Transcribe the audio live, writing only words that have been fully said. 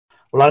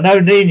Well, I know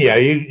Nino,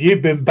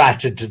 you've been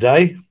battered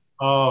today.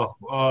 My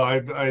Simon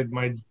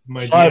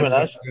DMs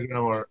has.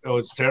 are, oh,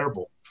 it's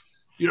terrible.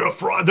 You're a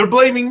fraud. They're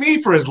blaming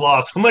me for his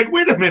loss. I'm like,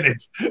 wait a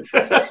minute.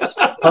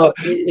 Oh,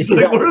 It's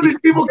like, where are these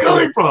people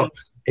coming from?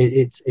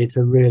 It's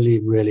a really,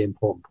 really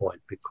important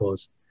point,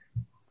 because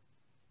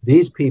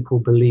these people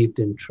believed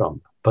in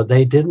Trump, but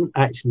they didn't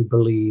actually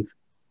believe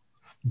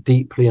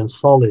deeply and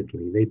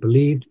solidly. They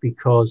believed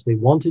because they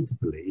wanted to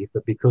believe,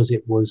 but because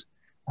it was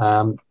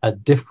a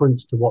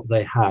difference to what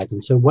they had.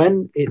 And so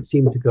when it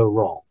seemed to go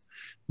wrong,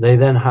 they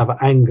then have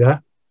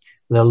anger.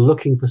 They're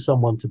looking for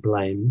someone to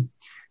blame.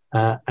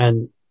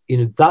 And,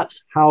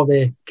 that's how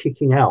they're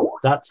kicking out.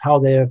 That's how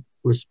they're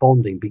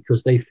responding,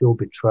 because they feel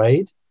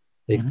betrayed.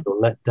 They feel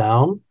let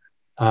down.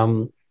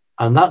 And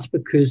that's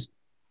because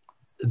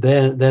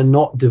they're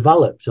not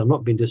developed. I'm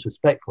not being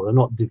disrespectful. They're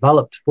not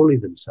developed fully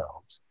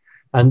themselves.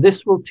 And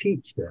this will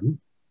teach them.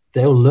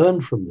 They'll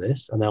learn from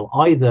this, and they'll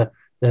either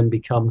then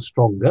become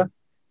stronger,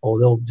 or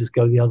they'll just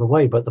go the other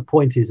way. But the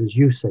point is, as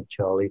you said,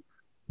 Charlie,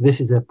 this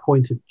is a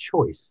point of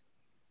choice.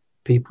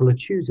 People are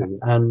choosing,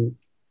 and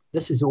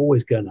this is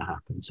always going to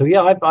happen. So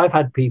yeah, I've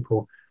had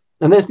people,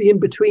 and there's the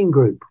in-between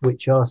group,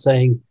 which are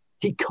saying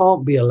he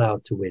can't be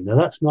allowed to win. Now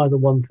that's neither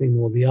one thing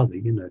nor the other,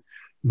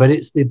 but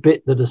it's the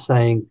bit that are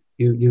saying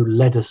you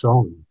led us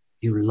on,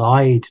 you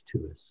lied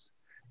to us,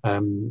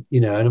 and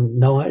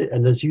no,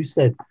 and as you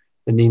said,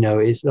 Nino,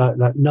 it's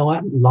like no, I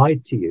haven't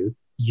lied to you.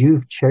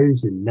 You've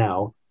chosen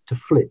now to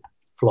flip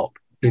flop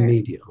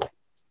immediately.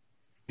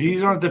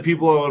 These aren't the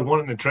people I would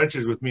want in the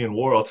trenches with me in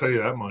war. I'll tell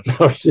you that much.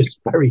 It's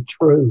very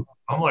true.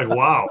 I'm like,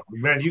 wow,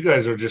 man, you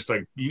guys are just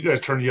like, you guys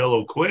turn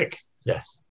yellow quick. Yes.